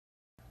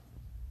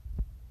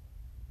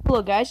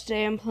Hello guys,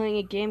 today I'm playing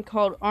a game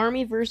called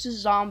Army vs.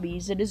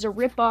 Zombies. It is a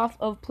ripoff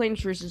of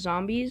Plants vs.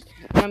 Zombies,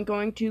 and I'm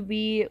going to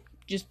be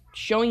just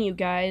showing you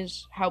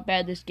guys how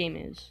bad this game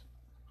is.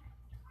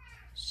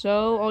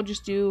 So, I'll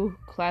just do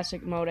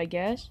classic mode, I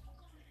guess.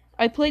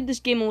 I played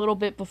this game a little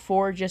bit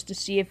before just to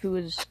see if it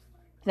was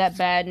that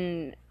bad,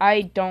 and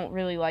I don't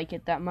really like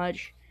it that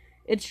much.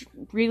 It's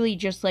really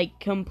just like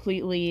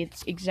completely,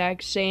 it's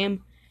exact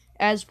same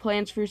as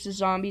Plants vs.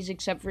 Zombies,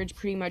 except for it's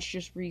pretty much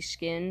just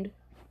reskinned.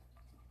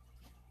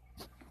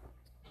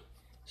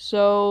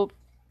 So,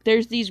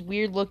 there's these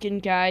weird-looking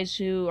guys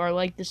who are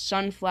like the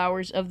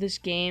sunflowers of this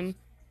game.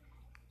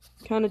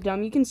 Kind of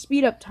dumb. You can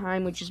speed up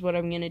time, which is what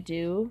I'm going to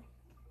do.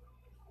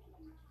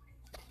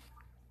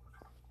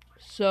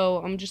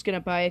 So, I'm just going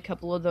to buy a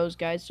couple of those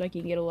guys so I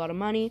can get a lot of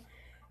money.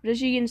 But as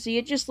you can see,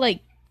 it just like,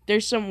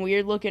 there's some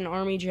weird-looking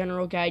army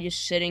general guy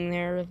just sitting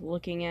there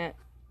looking at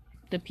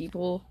the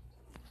people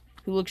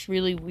who looks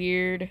really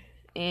weird.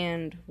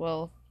 And,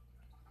 well,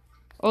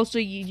 also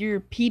your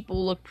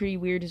people look pretty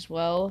weird as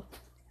well.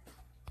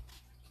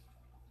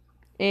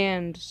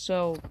 And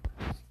so,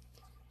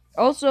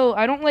 also,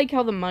 I don't like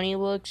how the money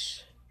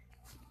looks.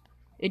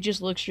 It just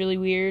looks really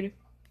weird.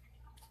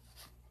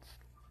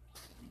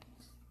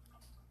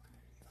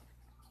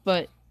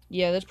 But,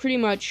 yeah, that's pretty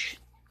much,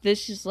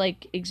 this is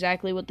like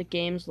exactly what the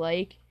game's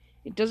like.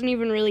 It doesn't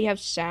even really have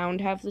sound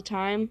half the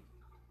time.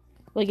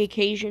 Like,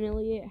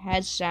 occasionally it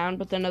has sound,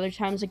 but then other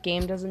times the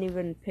game doesn't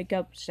even pick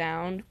up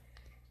sound.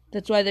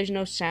 That's why there's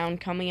no sound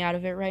coming out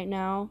of it right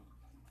now.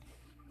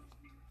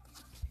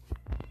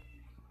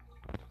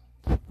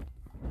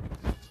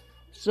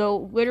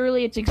 So,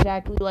 literally, it's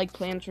exactly like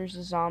Plants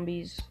vs.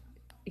 Zombies,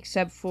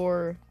 except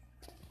for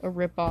a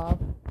ripoff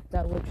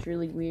that looks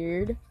really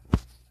weird.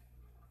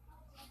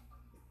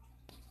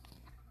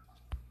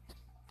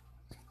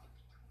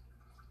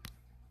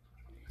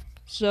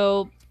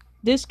 So,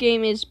 this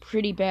game is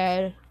pretty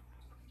bad.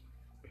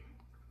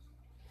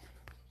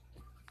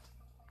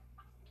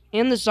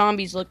 And the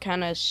zombies look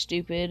kind of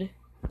stupid.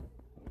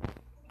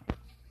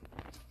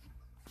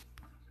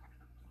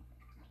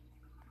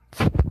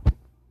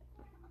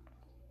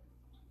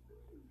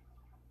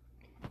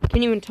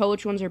 Can't even tell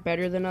which ones are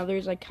better than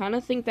others. I kind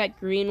of think that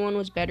green one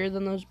was better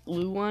than those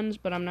blue ones,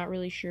 but I'm not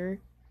really sure,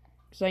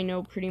 because I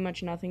know pretty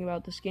much nothing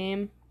about this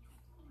game.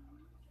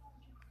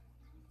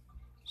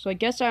 So I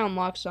guess I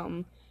unlocked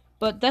something.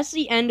 But that's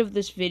the end of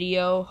this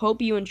video. Hope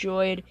you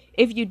enjoyed.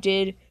 If you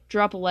did,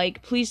 drop a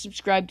like. Please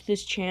subscribe to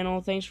this channel.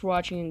 Thanks for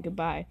watching, and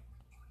goodbye.